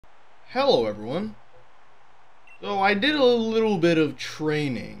Hello everyone. So I did a little bit of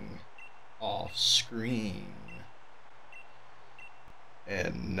training off screen.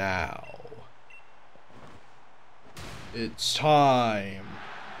 And now it's time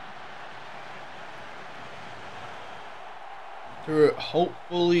to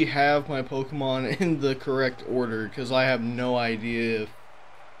hopefully have my Pokemon in the correct order, because I have no idea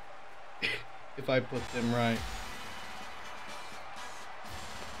if I put them right.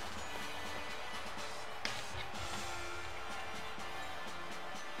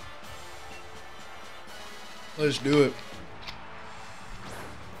 Let's do it.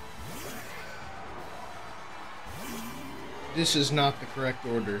 This is not the correct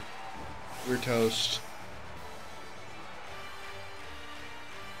order. We're toast.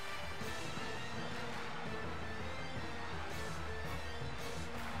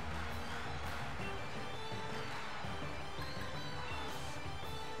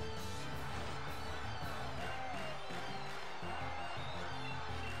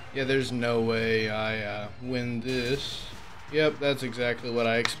 Yeah, there's no way I win this. Yep, that's exactly what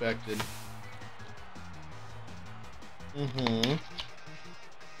I expected.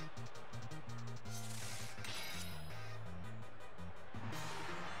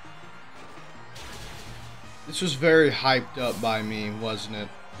 This was very hyped up by me, wasn't it?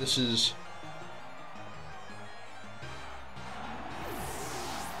 This is...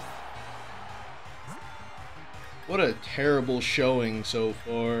 What a terrible showing so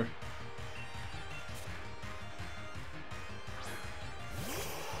far.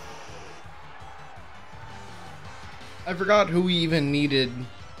 I forgot who we even needed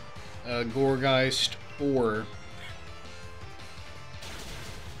Gorgeist for.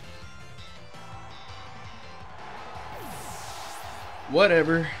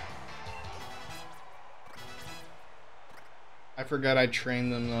 Whatever. I forgot I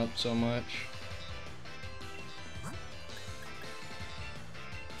trained them up so much.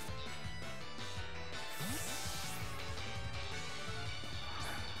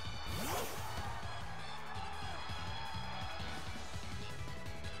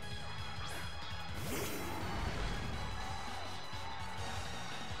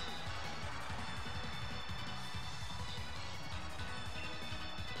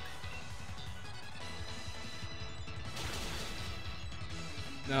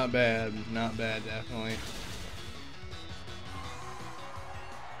 Not bad, definitely.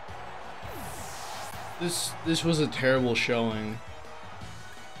 This was a terrible showing.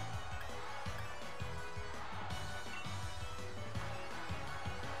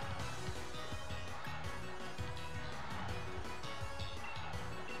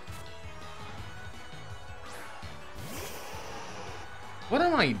 What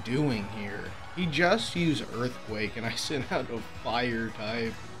am I doing here? He just used Earthquake and I sent out a Fire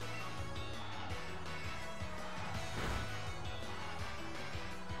type.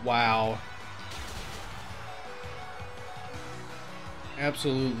 Wow.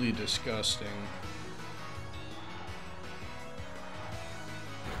 Absolutely disgusting.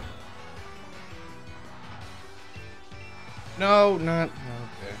 No, not...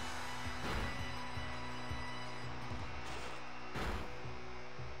 Okay.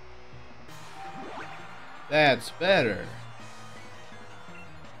 That's better.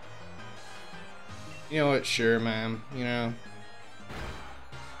 You know what? Sure, man. You know.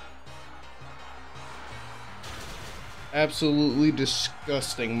 Absolutely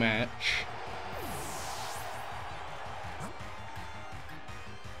disgusting match.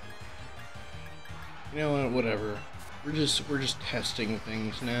 You know what? Whatever. We're just testing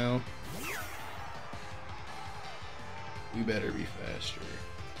things now. We better be faster.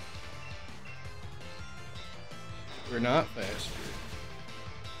 We're not faster.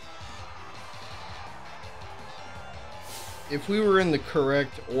 If we were in the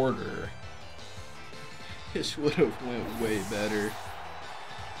correct order, this would have went way better.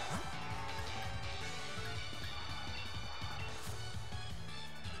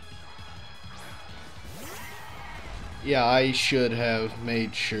 Yeah, I should have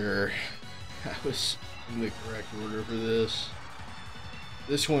made sure I was in the correct order for this.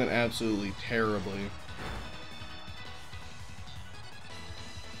 This went absolutely terribly.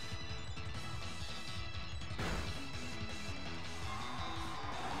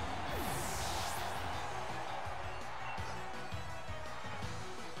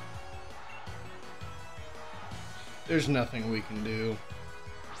 There's nothing we can do.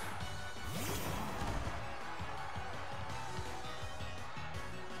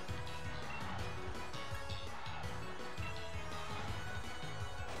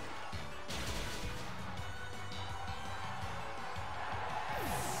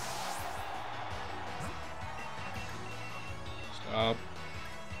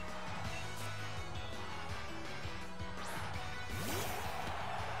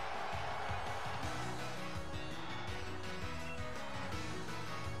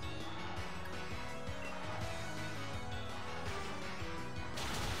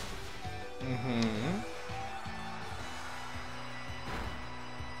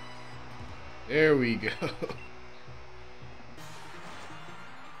 we go.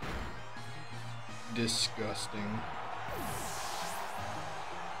 Disgusting.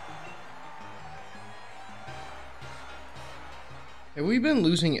 Have we been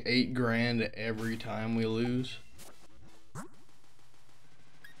losing 8 grand every time we lose?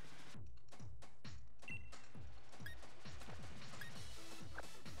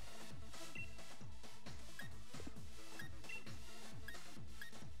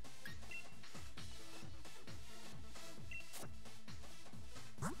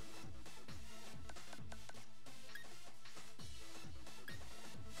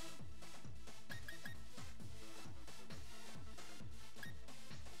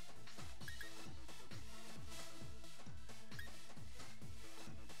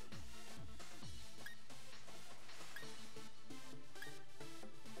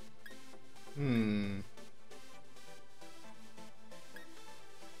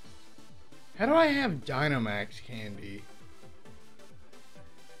 How do I have Dynamax candy?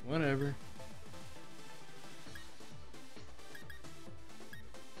 Whatever.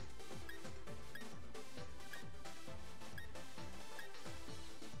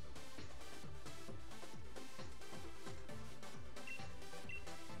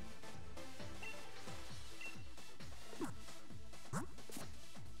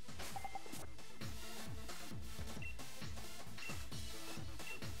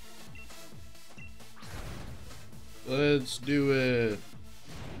 Let's do it.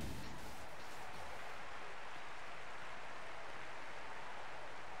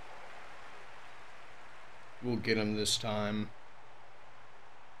 We'll get him this time.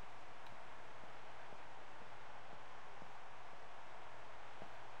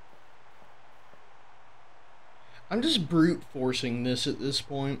 I'm just brute forcing this at this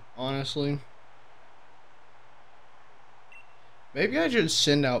point, honestly. Maybe I should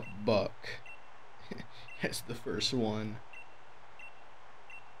send out Buck as the first one.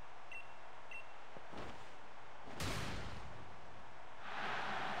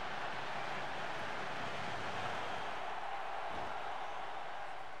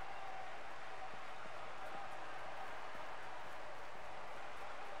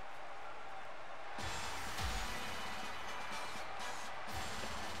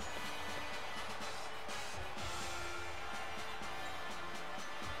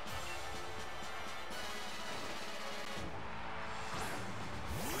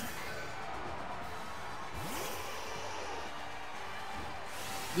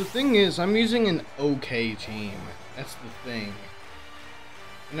 The thing is, I'm using an okay team. That's the thing.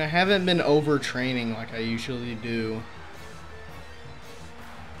 And I haven't been overtraining like I usually do.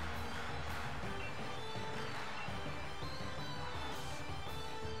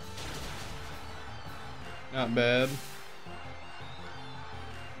 Not bad.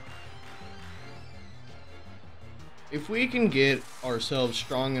 If we can get ourselves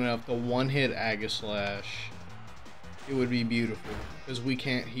strong enough to one-hit Aegislash, it would be beautiful, because we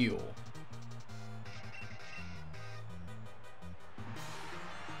can't heal.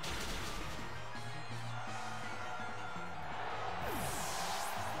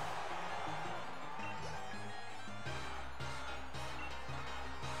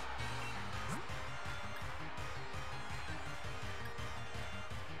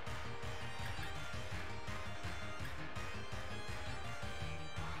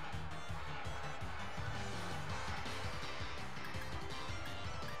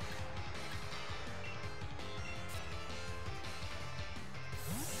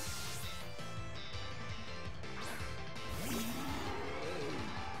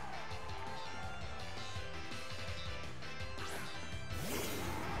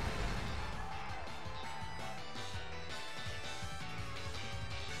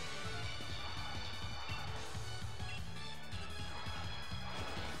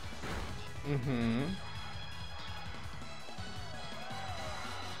 Mm-hmm.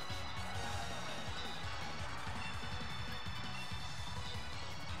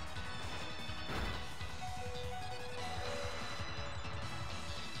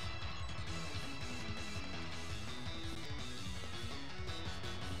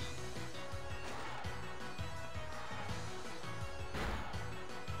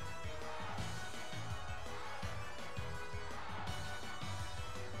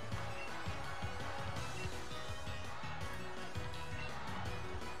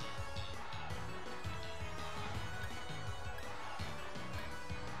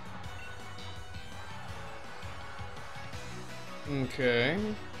 Okay.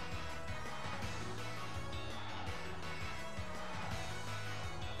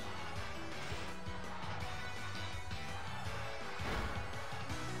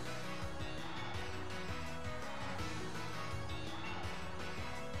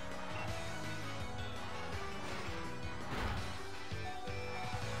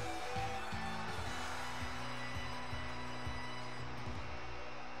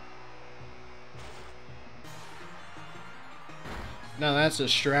 Now that's a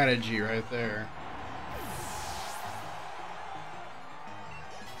strategy right there.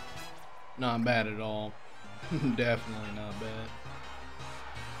 Not bad at all. Definitely not bad.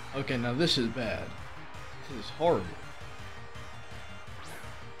 Okay, now this is bad. This is horrible.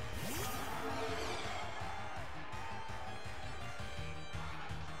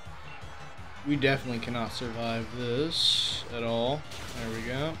 We definitely cannot survive this at all. There we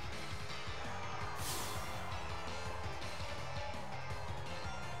go.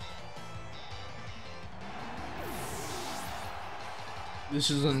 This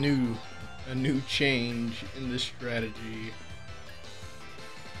is a new change in this strategy.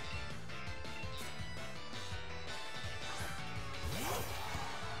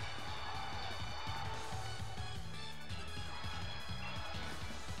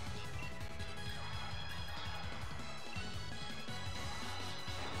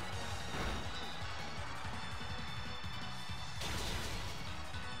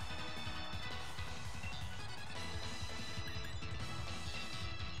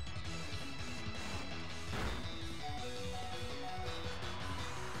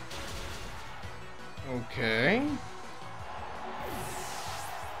 Okay.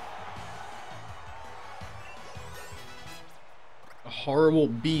 A horrible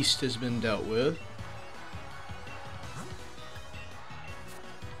beast has been dealt with.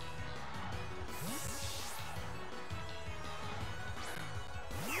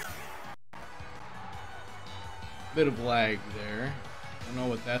 Bit of lag there. I don't know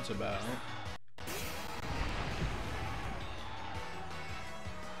what that's about.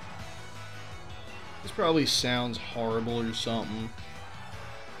 This probably sounds horrible or something.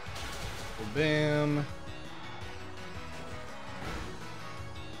 So bam.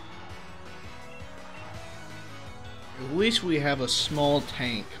 At least we have a small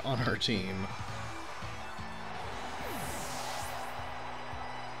tank on our team.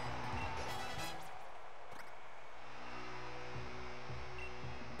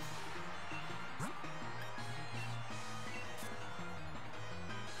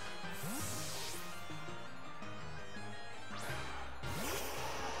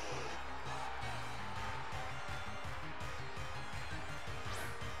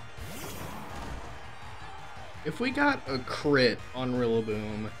 If we got a crit on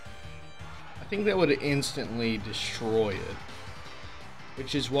Rillaboom, I think that would instantly destroy it.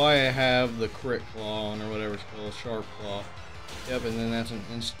 Which is why I have the crit claw on, or whatever it's called, sharp claw. Yep, and then that's an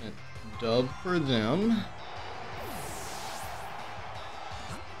instant dub for them.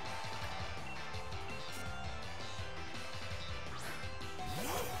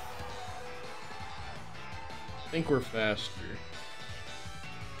 I think we're faster.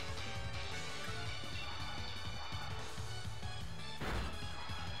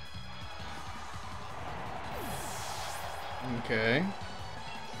 Okay.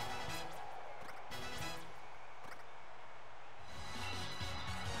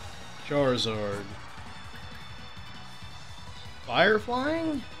 Charizard. Fire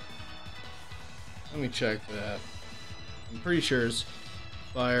flying? Let me check that. I'm pretty sure it's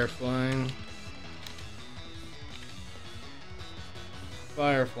fire flying.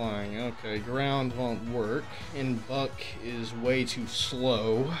 Fire flying, okay. Ground won't work. And Buck is way too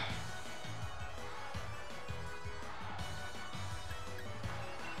slow.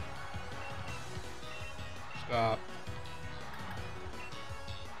 Stop.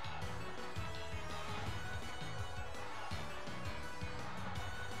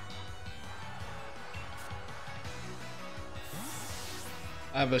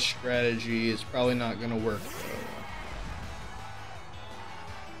 I have a strategy. It's probably not gonna work though.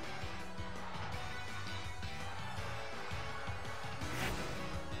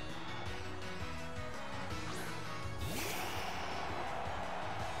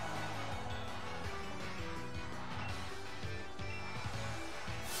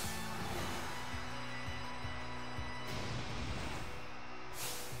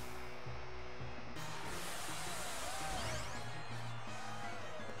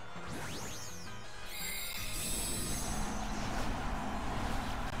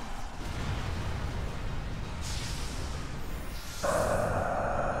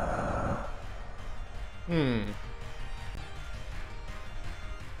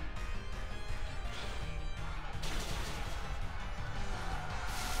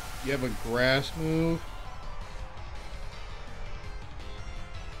 You have a grass move?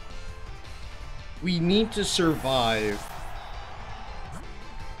 We need to survive.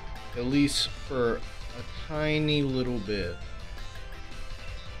 At least for a tiny little bit.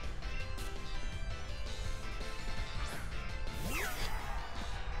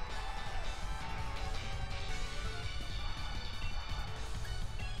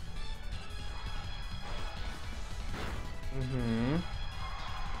 Mm-hmm.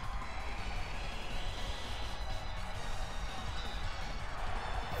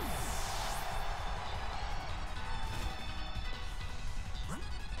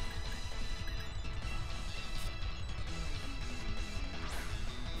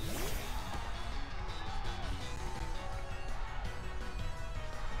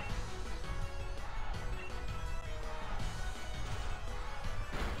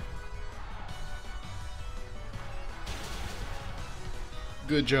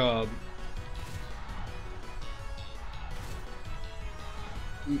 Good job.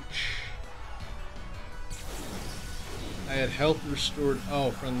 Ooch. I had health restored.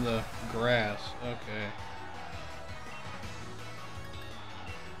 Oh, from the grass. Okay.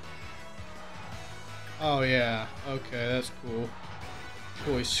 Oh, yeah. Okay, that's cool.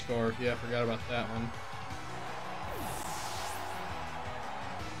 Choice scarf. Yeah, I forgot about that one.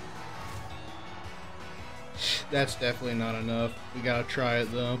 That's definitely not enough. We gotta try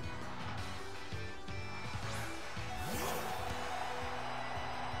it though.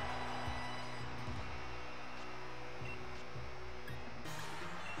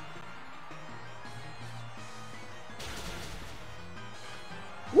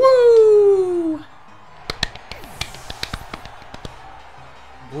 Woo!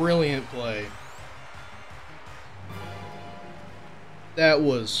 Brilliant play. That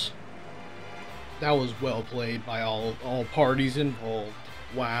was well played by all parties involved.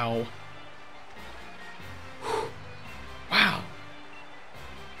 Wow. Wow.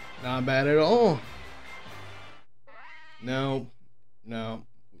 Not bad at all. No,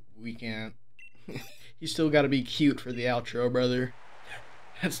 we can't. You still gotta be cute for the outro, brother.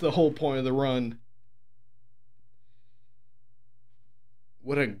 That's the whole point of the run.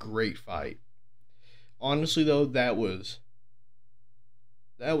 What a great fight. Honestly, though, that was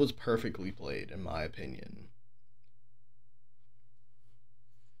perfectly played, in my opinion.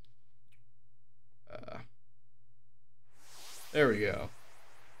 There we go.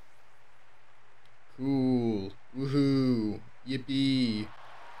 Cool. Woohoo. Yippee.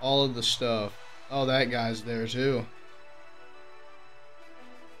 All of the stuff. Oh, that guy's there, too.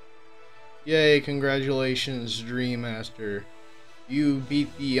 Yay, congratulations, Dreammaster. You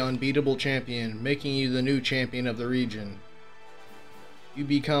beat the unbeatable champion, making you the new champion of the region. You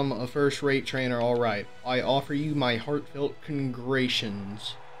become a first-rate trainer, alright. I offer you my heartfelt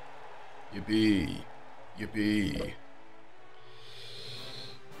congratulations. Yippee. Yippee.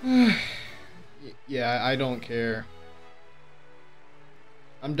 Yeah, I don't care.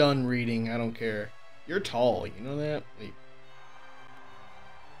 I'm done reading, I don't care. You're tall, you know that? Like,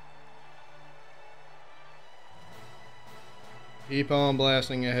 keep on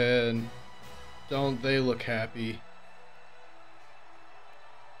blasting ahead. Don't they look happy?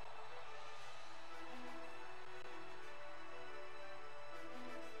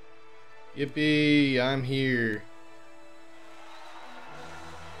 Yippee, I'm here.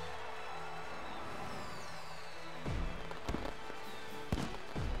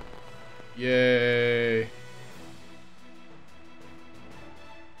 Yay.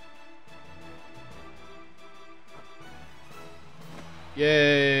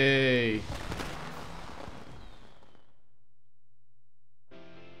 Yay.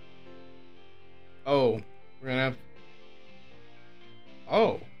 Oh, we're gonna have...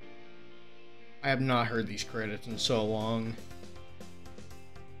 Oh. I have not heard these credits in so long.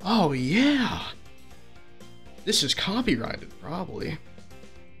 Oh, yeah. This is copyrighted, probably.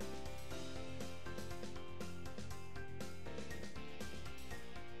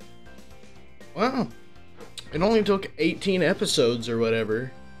 Wow. It only took 18 episodes or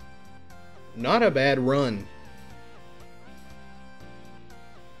whatever. Not a bad run.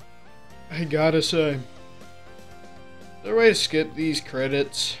 I gotta say. Is there a way to skip these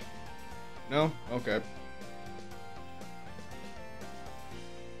credits? No? Okay.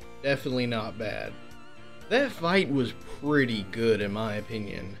 Definitely not bad. That fight was pretty good in my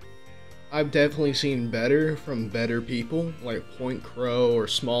opinion. I've definitely seen better from better people, like Point Crow or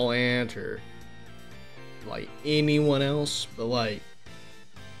Small Ant or like anyone else, but like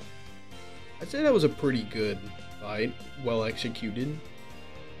I'd say that was a pretty good fight, well executed.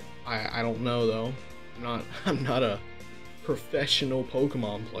 I don't know though. I'm not a professional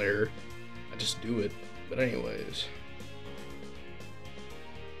Pokemon player. I just do it. But anyways.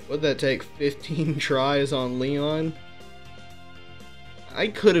 What'd that take? 15 tries on Leon? I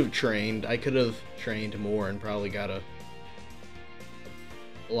could have trained. I could have trained more and probably got a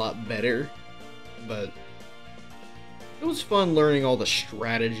lot better. But it was fun learning all the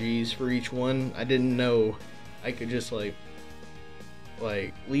strategies for each one. I didn't know I could just like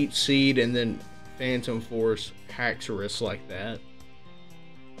Leech Seed and then Phantom Force Haxorus like that.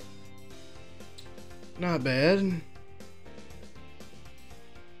 Not bad.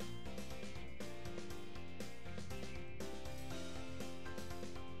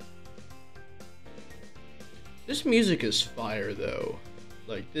 This music is fire though.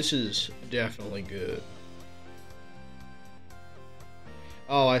 Like, this is definitely good.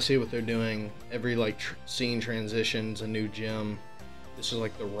 Oh, I see what they're doing. Every like scene transitions a new gym. This is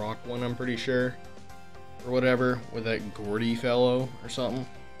like the rock one, I'm pretty sure. Or whatever, with that Gordy fellow or something.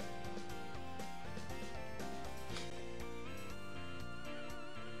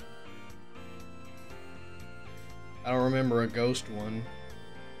 I don't remember a ghost one.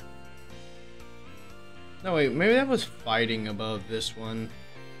 No, wait, maybe that was fighting above this one.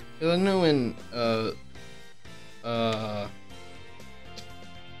 Because I know in,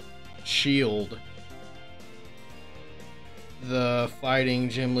 Shield, the fighting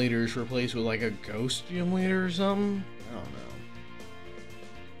gym leader is replaced with like a ghost gym leader or something? I don't know.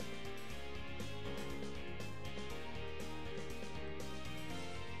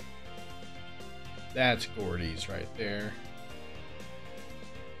 That's Gordy's right there.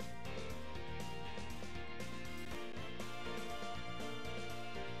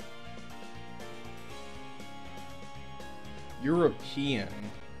 European.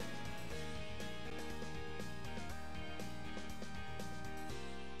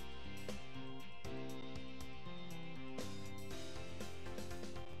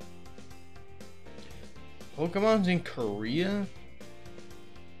 Pokemon's in Korea?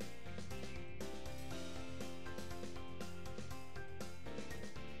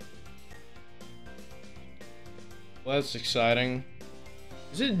 Well, that's exciting.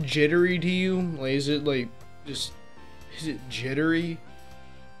 Is it jittery to you? Like, is it like just... Is it jittery?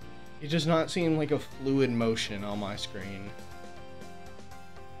 It does not seem like a fluid motion on my screen.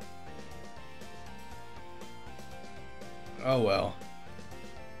 Oh well.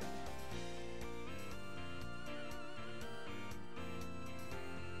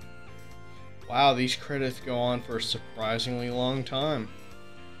 Wow, these credits go on for a surprisingly long time.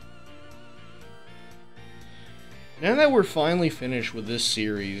 Now that we're finally finished with this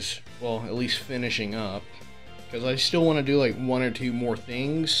series, well, at least finishing up, because I still want to do like one or two more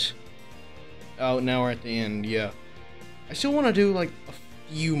things. Oh, now we're at the end, yeah. I still want to do like a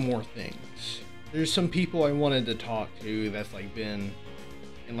few more things. There's some people I wanted to talk to that's like been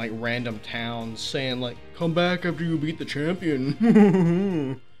in like random towns saying like, come back after you beat the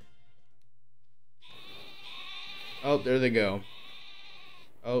champion. Oh, there they go.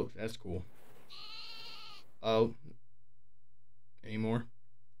 Oh, that's cool. Oh. Any more?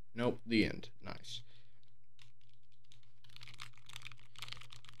 Nope, the end. Nice.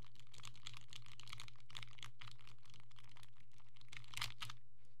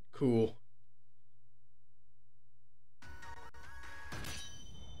 Cool.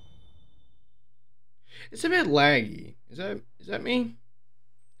 It's a bit laggy. Is that me?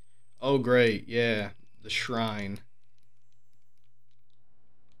 Oh, great. Yeah, the shrine.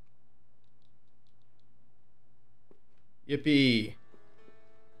 Yippee.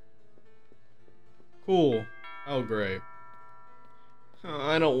 Cool. Oh, great.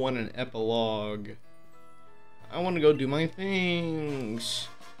 I don't want an epilogue. I want to go do my things.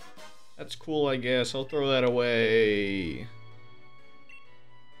 That's cool, I guess. I'll throw that away.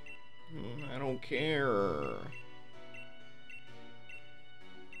 I don't care.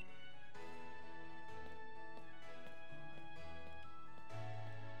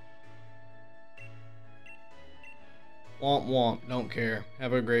 Womp womp, don't care.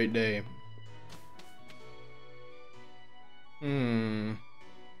 Have a great day. And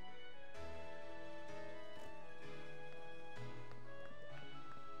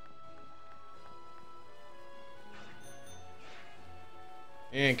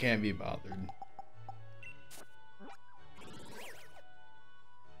can't be bothered.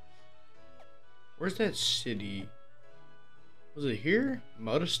 Where's that city? Was it here?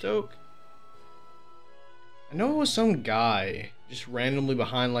 Motostoke? I know it was some guy just randomly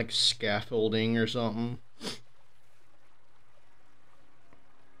behind like scaffolding or something.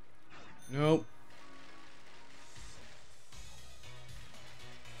 Nope.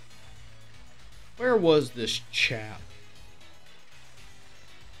 Where was this chap?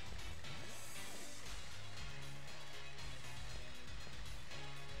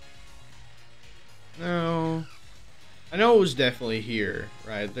 No. I know it was definitely here,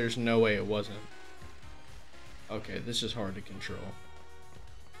 right? There's no way it wasn't. Okay, this is hard to control.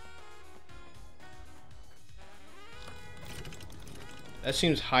 That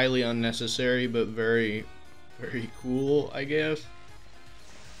seems highly unnecessary, but very, very cool, I guess.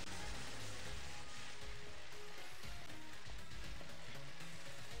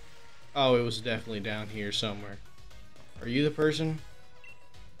 Oh, it was definitely down here somewhere. Are you the person?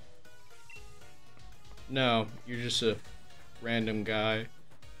 No, you're just a random guy.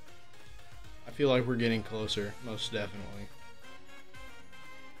 I feel like we're getting closer, most definitely.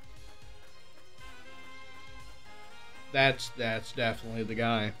 That's definitely the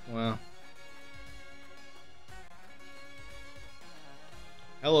guy. Wow.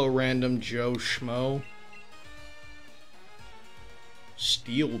 Hello, random Joe Schmo.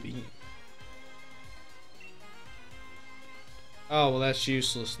 Steel beam. Oh, well, that's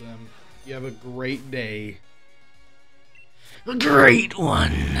useless then. You have a great day. A great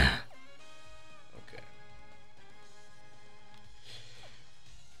one. Okay.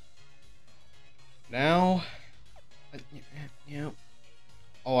 Now, yep.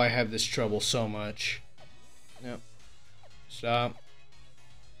 Oh, I have this trouble so much. Yep. Stop.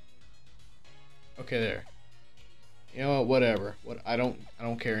 Okay, there. You know what? Whatever. I don't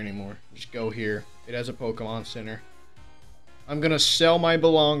care anymore. Just go here. It has a Pokemon Center. I'm gonna sell my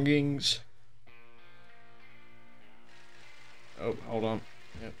belongings. Oh, hold on.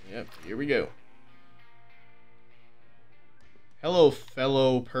 Yep. Here we go. Hello,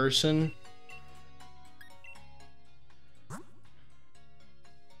 fellow person.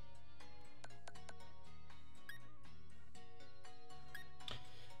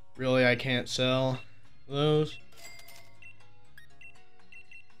 Really, I can't sell those?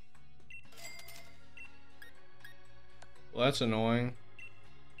 Well, that's annoying.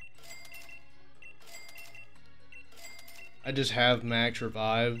 I just have max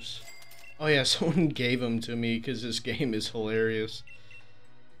revives. Oh yeah, someone gave them to me because this game is hilarious.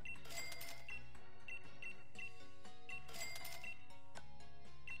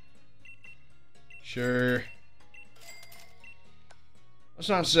 Sure. Let's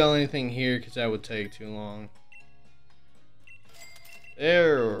not sell anything here because that would take too long.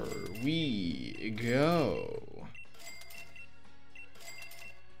 There we go.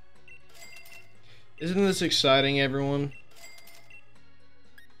 Isn't this exciting, everyone?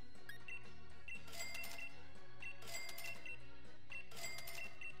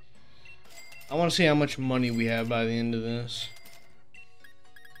 I want to see how much money we have by the end of this.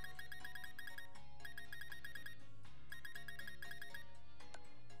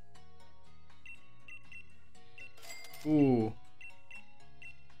 Ooh.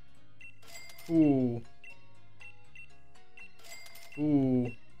 Ooh.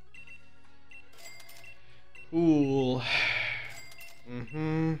 Ooh. Cool.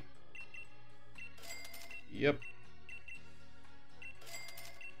 Mm-hmm. Yep.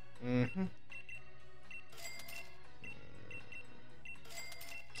 Mm-hmm.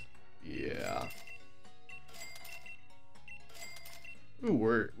 Yeah. Ooh,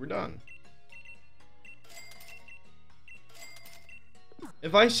 we're done.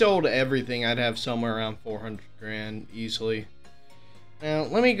 If I sold everything, I'd have somewhere around 400 grand easily. Now,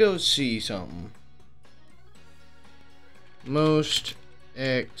 let me go see something. Most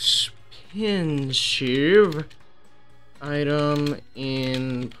expensive item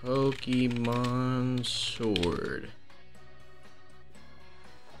in Pokemon Sword.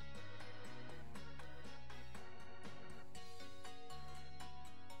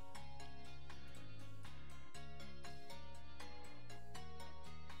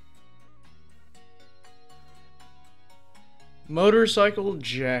 Motorcycle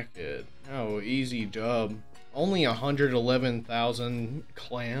jacket. Oh, easy dub. Only 111,000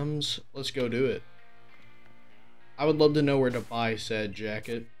 clams. Let's go do it. I would love to know where to buy said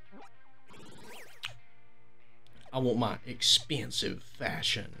jacket. I want my expensive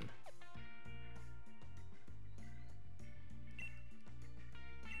fashion.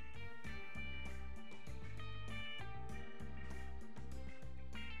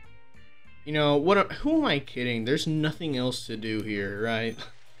 You know, who am I kidding? There's nothing else to do here, right?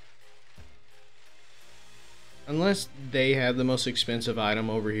 Unless they have the most expensive item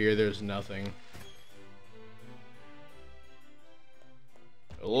over here, there's nothing.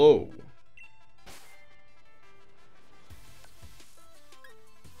 Hello.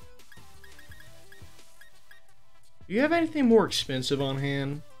 Do you have anything more expensive on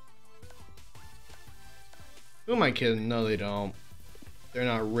hand? Who am I kidding? No, they don't. They're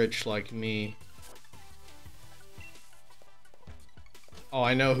not rich like me. Oh,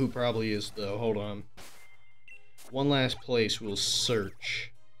 I know who probably is, though. Hold on. One last place we'll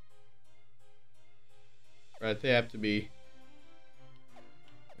search. Right, they have to be.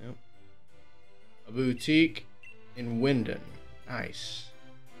 Yep. A boutique in Wyndon. Nice.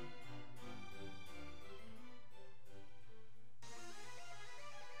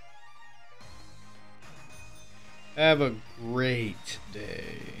 Have a great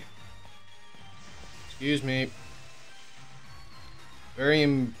day. Excuse me. Very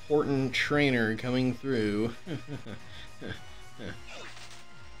important trainer coming through.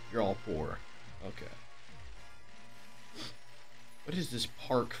 You're all poor. Okay. What is this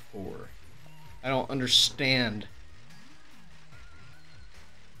park for? I don't understand.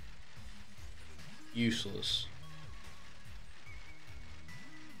 Useless.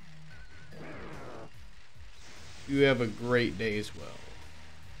 You have a great day as well.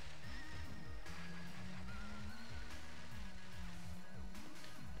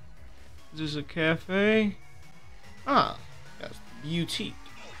 Is this a cafe? Ah, that's boutique.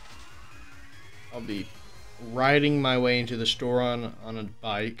 I'll be riding my way into the store on a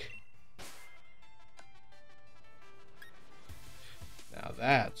bike. Now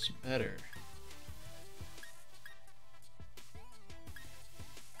that's better.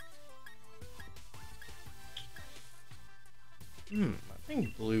 I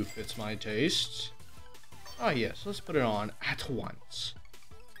think blue fits my tastes. Ah, yes, let's put it on at once.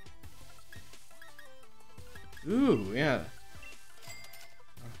 Ooh, yeah.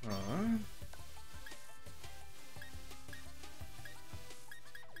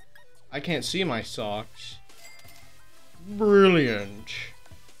 I can't see my socks. Brilliant.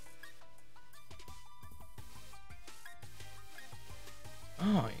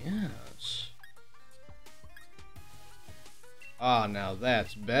 Oh, yes. Ah, now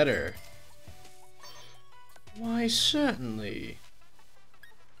that's better. Why, certainly.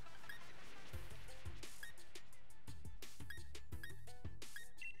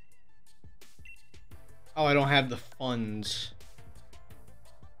 Oh, I don't have the funds.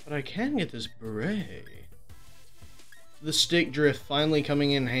 But I can get this beret. The stick drift finally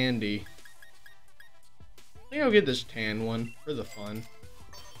coming in handy. I think I'll get this tan one for the fun.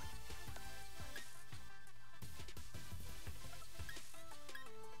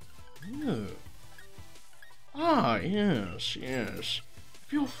 Ooh. Ah, yes, yes. I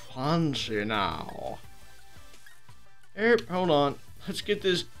feel fancy now. Here, hold on. Let's get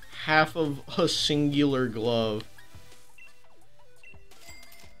this half of a singular glove.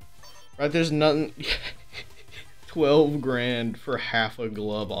 Right, there's nothing. 12 grand for half a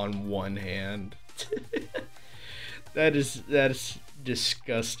glove on one hand. That is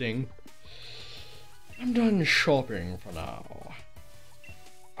disgusting. I'm done shopping for now.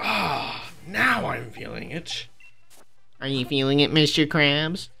 Ah, now I'm feeling it. Are you feeling it, Mr.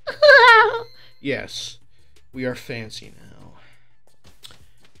 Krabs? Yes, we are fancy now.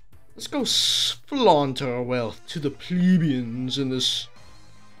 Let's go flaunt our wealth to the plebeians in this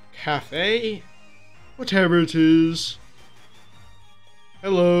cafe. Whatever it is.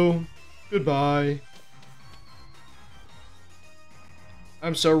 Hello. Goodbye.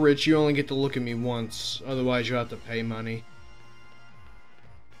 I'm so rich you only get to look at me once. Otherwise you have to pay money.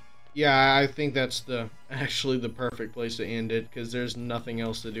 Yeah, I think that's actually the perfect place to end it, because there's nothing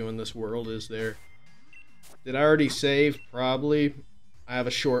else to do in this world, is there? Did I already save? Probably. I have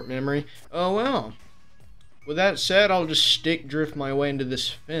a short memory. Oh well. With that said, I'll just stick drift my way into this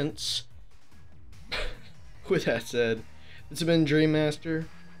fence. With that said, this has been Dreammaster,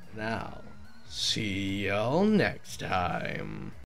 and I'll see y'all next time.